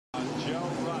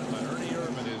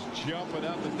jumping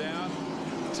up and down.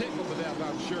 Tickled to death,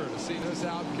 I'm sure, to see this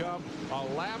outcome. A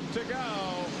lap to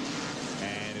go.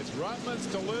 And it's Ruttman's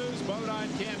to lose. Bodine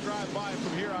can't drive by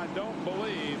from here, I don't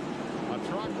believe. A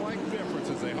truck length difference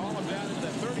as they haul him down into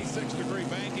that 36-degree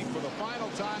banking for the final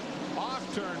time. Off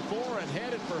turn 4 and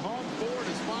headed for home. Ford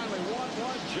has finally won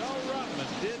one. Joe Ruttman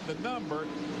did the number.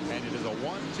 And it is a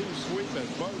 1-2 sweep as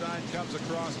Bodine comes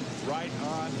across right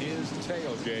on his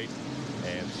tailgate.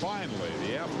 And finally,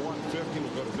 the F-150 will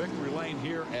go to victory lane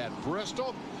here at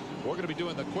Bristol. We're going to be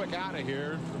doing the quick out of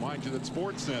here. Remind you that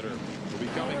Sports Center will be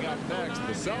coming up next.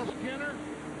 The Skinner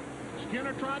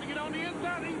trying to get on the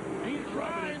inside. He's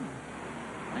trying.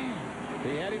 Man,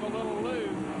 he had him a little loose.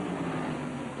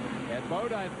 And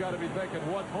Bodine's got to be thinking,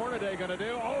 what's Hornaday going to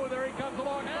do? Oh, there he comes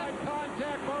alongside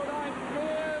contact. Bodine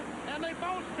spins. And they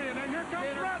both spin. And here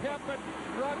comes Ruttman.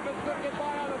 Ruttman took it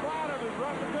by on the bottom. Is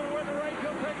Ruttman going to win the race?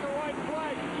 He'll take the white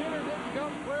flag. Skinner didn't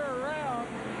come clear around.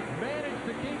 Managed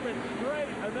to keep it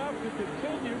straight enough to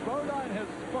continue. Bodine has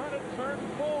spun at turn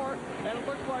 4. And it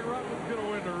looks like Ruttman's going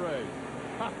to win the race.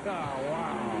 Wow.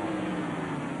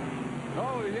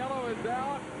 Oh, the yellow is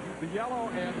out. The yellow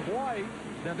and white.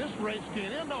 Now this race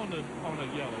can't end on the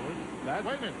yellow. Wait a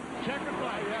minute. Checkered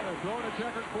flag. Yeah, they're throwing a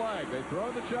checkered flag. They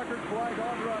throw the checkered flag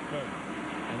on Ruttman.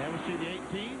 And that was the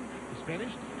 18 is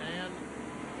finished. And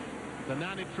the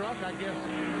 90 truck, I guess.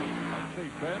 Let's see,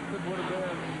 Benson would have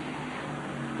been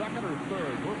second or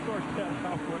third. We'll sort that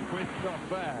out when we come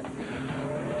back.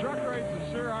 The truck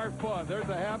races sure are fun. There's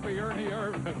a happy Ernie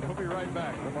Irvin. We'll be right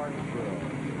back to Martinsville.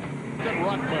 Good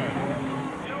Ruttman.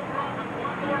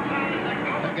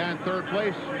 That guy in third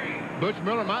place, Butch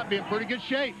Miller, might be in pretty good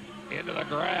shape. Into the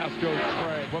grass goes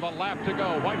Sprague with a lap to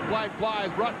go. White flag flies.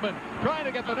 Ruttman trying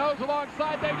to get the nose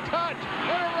alongside. They touch.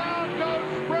 And around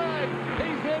goes Sprague.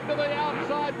 He's into the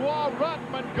outside wall.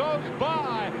 Ruttman goes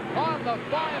by on the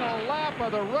final lap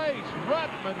of the race.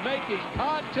 Ruttman making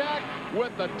contact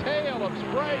with the tail of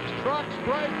Sprague's truck.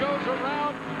 Sprague goes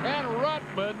around, and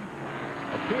Ruttman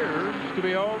appears to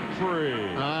be on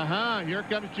 3. Here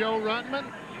comes Joe Ruttman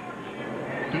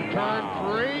to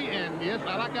turn 3, and yes,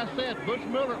 like I said, Butch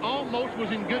Miller almost was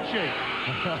in good shape.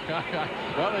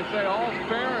 Well, they say all's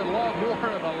fair and love war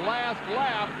in the last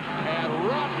lap, and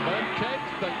Ruttman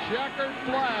takes the checkered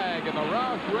flag in the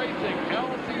Roush Racing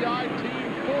LCI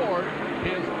Team Ford,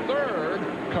 his 3rd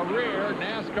career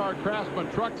NASCAR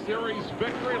Craftsman Truck Series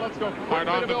victory. Let's go hard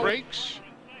on the brakes.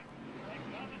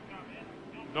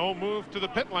 No move to the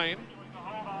pit lane.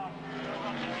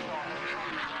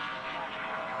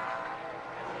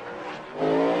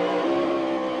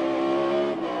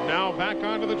 Now back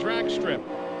onto the drag strip.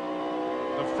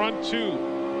 The front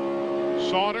 2.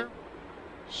 Sauter,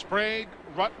 Sprague,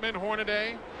 Ruttman,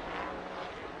 Hornaday.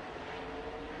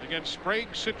 Again,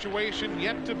 Sprague's situation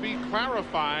yet to be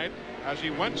clarified as he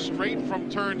went straight from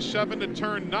turn 7 to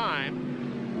turn 9.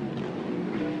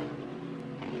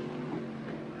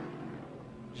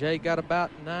 Jay got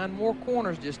about 9 more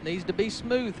corners, just needs to be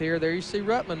smooth here. There you see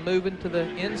Ruttman moving to the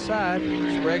inside.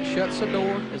 Sprague shuts the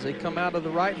door as they come out of the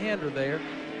right-hander there.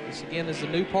 This again is the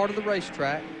new part of the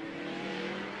racetrack.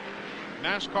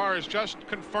 NASCAR has just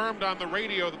confirmed on the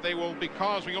radio that they will,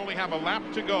 because we only have a lap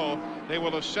to go, they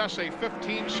will assess a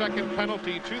 15-second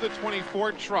penalty to the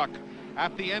 24 truck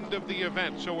at the end of the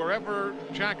event. So wherever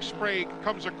Jack Sprague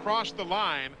comes across the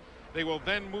line, they will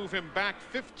then move him back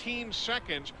 15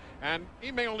 seconds, and he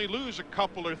may only lose a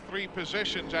couple or 3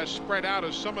 positions as spread out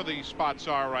as some of these spots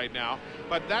are right now.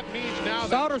 But that means now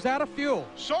Sauter's out of fuel.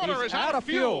 Sauter is out of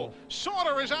fuel.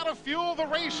 Sauter is out of fuel, the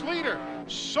race leader.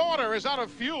 Sauter is out of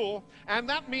fuel, and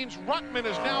that means Ruttman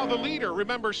is now the leader.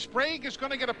 Remember, Sprague is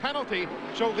going to get a penalty,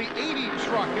 so the 80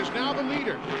 truck is now the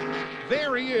leader.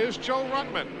 There he is, Joe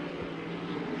Ruttman.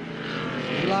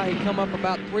 Eli, he come up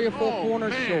about 3 or 4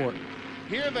 corners short.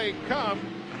 Here they come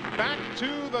back to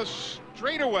the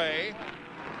straightaway,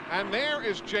 and there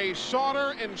is Jay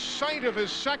Sauter in sight of his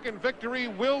 2nd victory.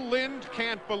 Will Lind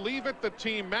can't believe it, the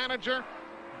team manager.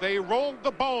 They rolled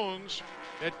the bones.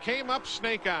 It came up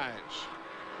snake eyes.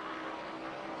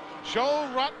 Joe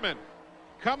Ruttman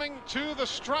coming to the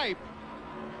stripe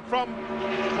from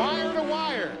wire to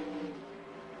wire.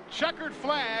 Checkered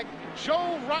flag.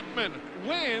 Joe Ruttman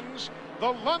wins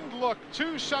the Lundlook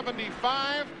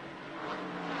 275.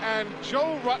 And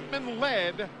Joe Ruttman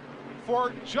led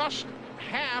for just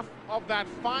half of that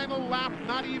final lap,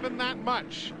 not even that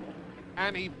much.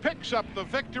 And he picks up the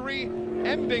victory,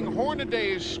 ending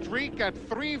Hornaday's streak at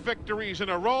 3 victories in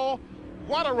a row.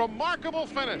 What a remarkable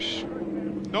finish.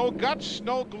 No guts,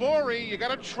 no glory. You got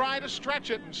to try to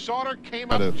stretch it. And Sauter came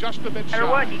up just a bit shy. No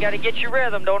matter what, you got to get your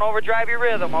rhythm. Don't overdrive your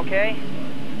rhythm, okay?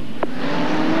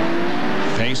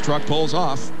 Pace truck pulls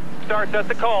off. starts at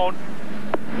the cone.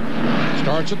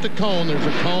 Starts at the cone. There's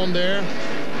a cone there.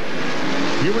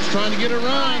 Hubert's trying to get a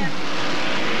run.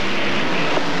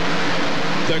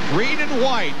 The green and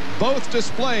white both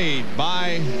displayed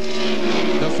by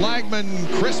the flagman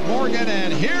Chris Morgan,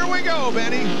 and here we go,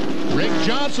 Benny. Rick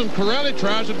Johnson, Corelli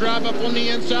tries to drive up on the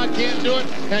inside, can't do it,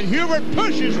 and Hubert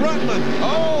pushes Ruttman.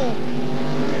 Oh,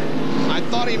 I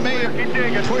thought he may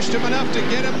have pushed him enough to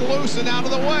get him loose and out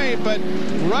of the way, but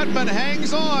Ruttman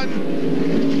hangs on.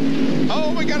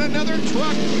 Oh, we got another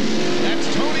truck.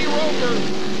 That's Tony Roper.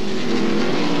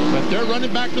 But they're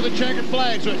running back to the checkered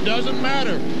flag, so it doesn't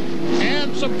matter.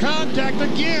 And some contact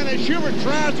again as Hubert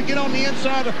tries to get on the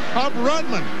inside of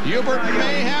Ruttman. Hubert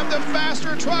may have the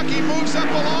faster truck. He moves up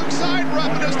alongside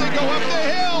Ruttman as they go up the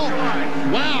hill.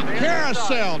 Wow,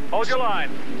 carousel. Hold your line.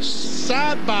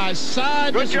 Side by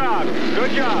side. Good job.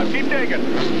 Good job. Keep digging.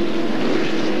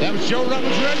 That was Joe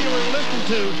Ruttman's radio we were listening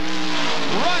to.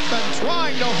 Ruttman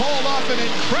trying to hold off an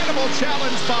incredible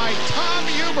challenge by Tom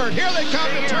Hubert. Here they come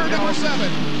to turn number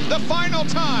 7. The final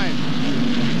time.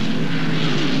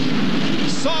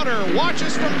 Sauter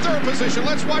watches from 3rd position.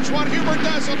 Let's watch what Hubert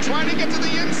does. He'll try to get to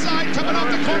the inside. Coming off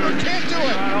the corner. Can't do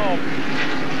it.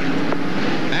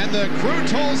 And the crew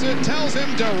tells him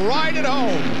to ride it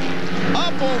home.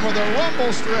 Up over the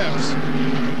rumble strips.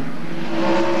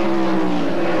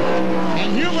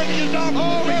 And Hubert gets off.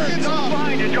 Oh, he gets off.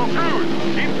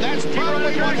 That's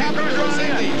probably what happened to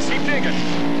Racing-Reference. Keep digging.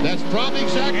 That's probably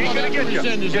exactly what happened to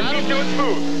Racing-Reference. Just keep doing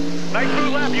smooth. Nice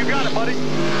smooth lap. You got it, buddy.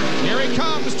 Here he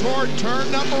comes toward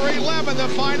turn number 11. The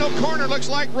final corner. Looks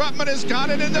like Ruttman has got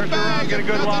it in the bag. If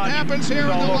nothing happens here in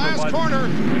the last corner.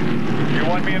 You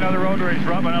won me another road race,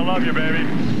 Ruttman. I love you, baby.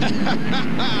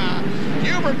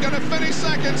 Hubert going to finish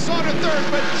 2nd, Sauter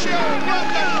 3rd, but Joe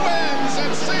Ruttman wins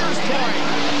at Sears Point.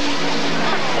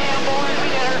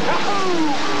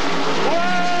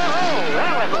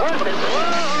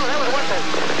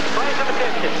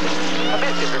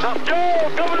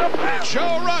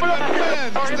 Joe Ruttman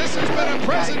wins. This has been a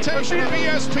presentation of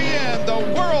ESPN, the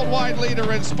worldwide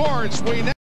leader in sports. We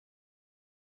now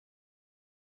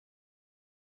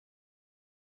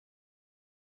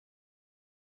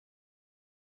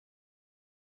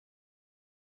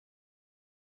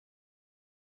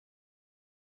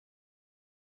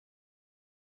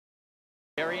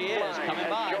There he is, coming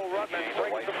by.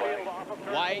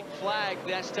 White flag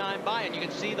this time by, and you can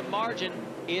see the margin.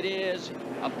 It is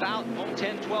about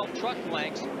 10-12 truck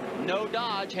lengths. No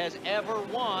Dodge has ever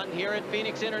won here at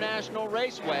Phoenix International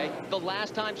Raceway. The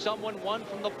last time someone won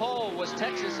from the pole was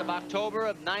Texas of October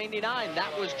of '99.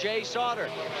 That was Jay Sauter.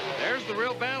 There's the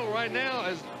real battle right now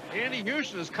as Andy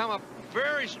Houston has come up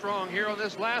very strong here on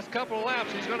this last couple of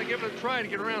laps. He's going to give it a try to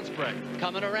get around Sprague.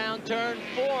 Coming around turn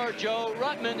 4, Joe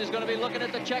Ruttman is going to be looking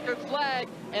at the checkered flag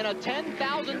and a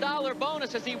 $10,000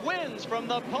 bonus as he wins from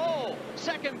the pole.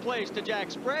 2nd place to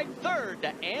Jack Sprague, 3rd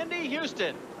to Andy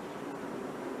Houston.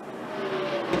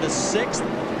 The 6th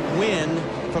win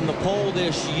from the pole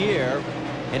this year.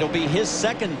 It'll be his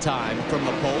 2nd time from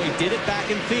the pole. He did it back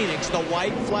in Phoenix. The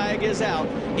white flag is out.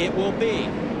 It will be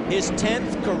his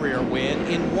 10th career win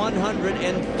in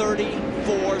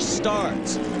 134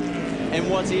 starts. And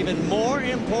what's even more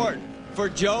important for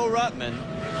Joe Ruttman,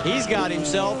 he's got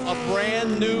himself a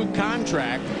brand new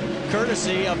contract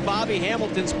courtesy of Bobby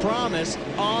Hamilton's promise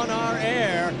on our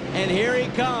air. And here he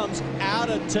comes out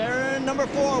of turn number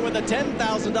 4 with a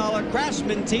 $10,000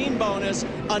 Craftsman team bonus,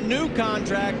 a new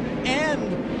contract, and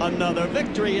another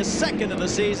victory, his 2nd of the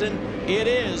season. It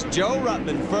is Joe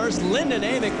Ruttman first, Lyndon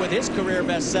Amick with his career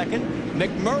best 2nd,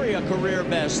 McMurray a career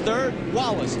best 3rd,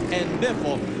 Wallace and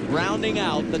Biffle rounding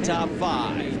out the top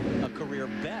 5. A career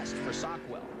best for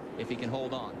Sockwell if he can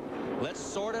hold on. Let's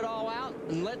sort it all out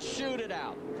and let's shoot it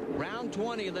out. Round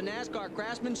 20 of the NASCAR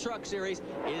Craftsman Truck Series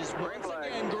is once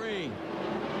again green.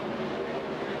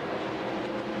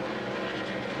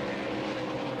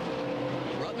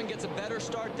 Ruttman gets a better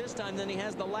start this time than he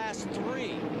has the last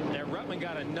 3. Yeah, Ruttman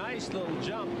got a nice little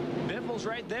jump. Biffle's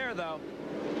right there, though.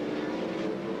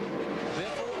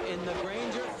 Biffle in the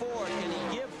Granger Ford. Can he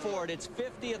give Ford its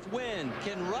 50th win?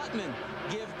 Can Ruttman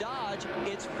give Dodge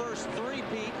its first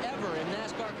 3-peat ever in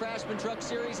NASCAR Craftsman Truck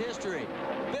Series history?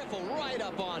 Biffle right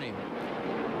up on him.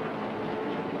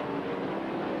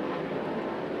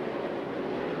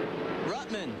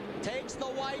 Ruttman takes the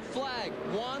white flag.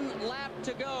 1 lap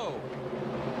to go.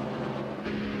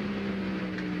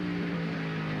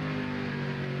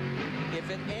 If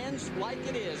it ends like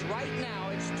it is right now,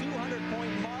 it's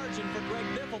 200-point margin for Greg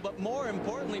Biffle, but more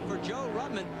importantly for Joe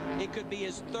Ruttman, it could be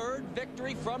his 3rd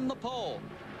victory from the pole.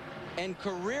 And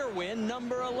career win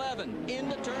number 11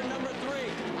 into turn number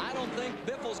 3. I don't think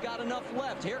Biffle's got enough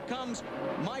left. Here comes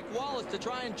Mike Wallace to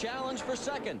try and challenge for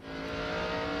second.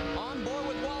 On board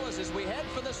with Wallace as we head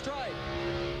for the stripe.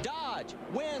 Dodge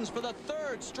wins for the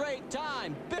third straight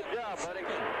time. Big job, buddy.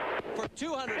 For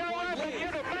 200-point lead.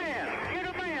 You're the man. You're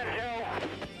the man, Joe.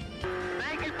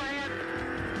 Thank you, friend.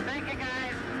 Thank you,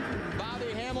 guys.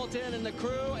 Bobby Hamilton and the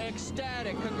crew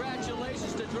ecstatic.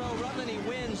 Congratulations to Joe Ruttman. He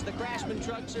wins the Craftsman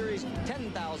Truck Series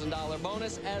 $10,000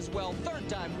 bonus as well. Third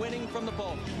time winning from the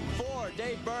pole. For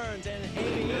Dave Burns and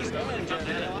Amy East and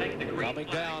Jeremy. Coming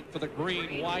down for the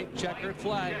green, white, checkered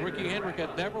flag. Ricky Hendrick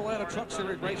had never led a Truck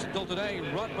Series race until today.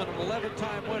 Ruttman, an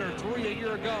 11-time winner, 3 a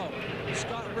year ago.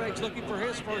 Scott Riggs looking for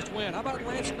his first win. How about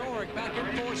Lance Norrick back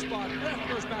in fourth spot?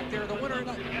 Lefner's back there, the winner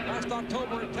last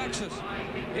October in Texas.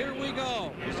 Here we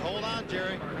go. Just hold on,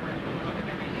 Jerry.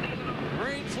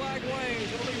 Green flag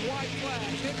waves. It'll be white flag.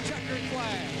 Hit checkered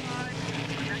flag.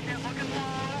 Take that looking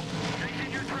low. Stay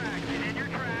in your track. Stay in your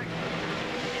track.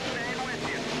 Keep staying with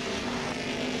you.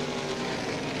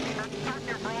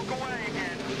 You broke away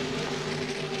again.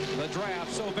 The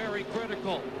draft so very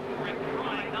critical.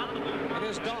 It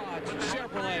is Dodge,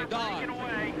 Chevrolet, Dodge.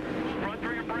 Run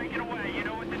through your breaking away. You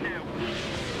know what to do.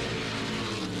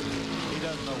 He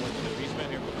doesn't know what to do. He's been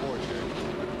here before, Jerry.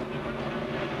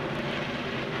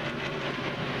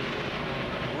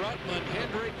 Ruttman,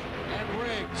 Hendrick, and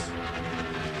Riggs.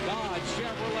 Dodge,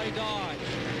 Chevrolet, Dodge.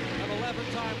 An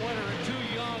 11-time winner and two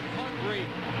young, hungry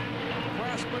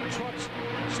Craftsman Truck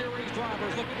Series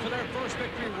drivers looking for their first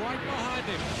victory right behind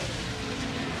him.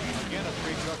 Again, a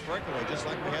three-truck breakaway, just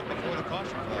like we had before the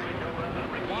caution flag.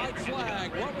 White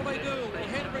flag. What will they do? Will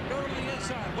Hendrick go to the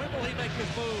inside? When will he make his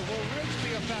move? Will Riggs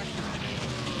be a factor?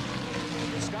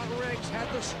 Scott Riggs had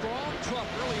the strong truck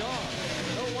early on.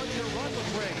 No one-year run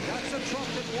with Riggs. That's the truck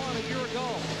that won a year ago.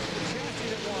 The chassis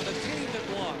that won. The team that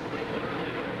won.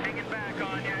 Hanging back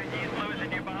on you. He's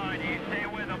losing you behind you. Stay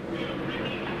with him.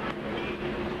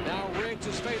 Now Riggs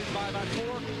is faded by about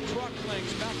 4 truck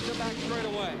lengths back-to-back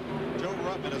straightaway. Joe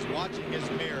Ruttman is watching his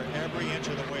mirror every inch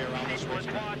of the way around this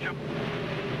racetrack.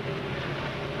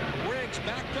 Riggs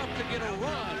backed up to get a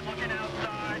run. Looking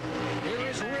outside. Here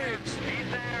is Riggs. He's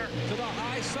there. To the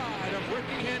high side of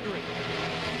Ricky Hendrick.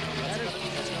 That's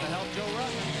going to help Joe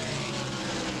Ruttman.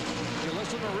 You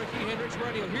listen to Ricky Hendrick's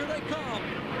radio. Here they come.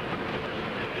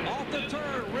 Off the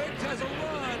turn. Riggs has a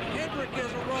run. Hendrick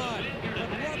has a run. But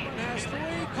Ruttman has 3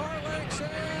 car lengths,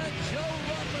 and Joe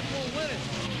Ruttman will win it.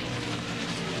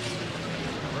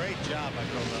 Great job by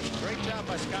Joe Ruttman. Great job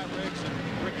by Scott Riggs and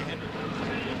Ricky Hendrick.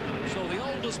 So the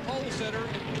oldest pole sitter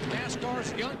in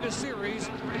NASCAR's youngest series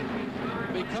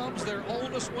becomes their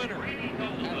oldest winner.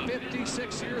 At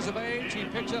 56 years of age, he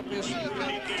picks up his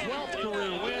 12th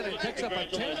career win and picks up a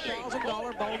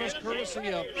 $10,000 bonus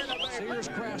courtesy of Sears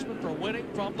Craftsman for winning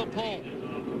from the pole.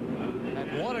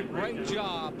 And what a great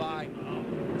job by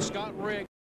Scott Riggs.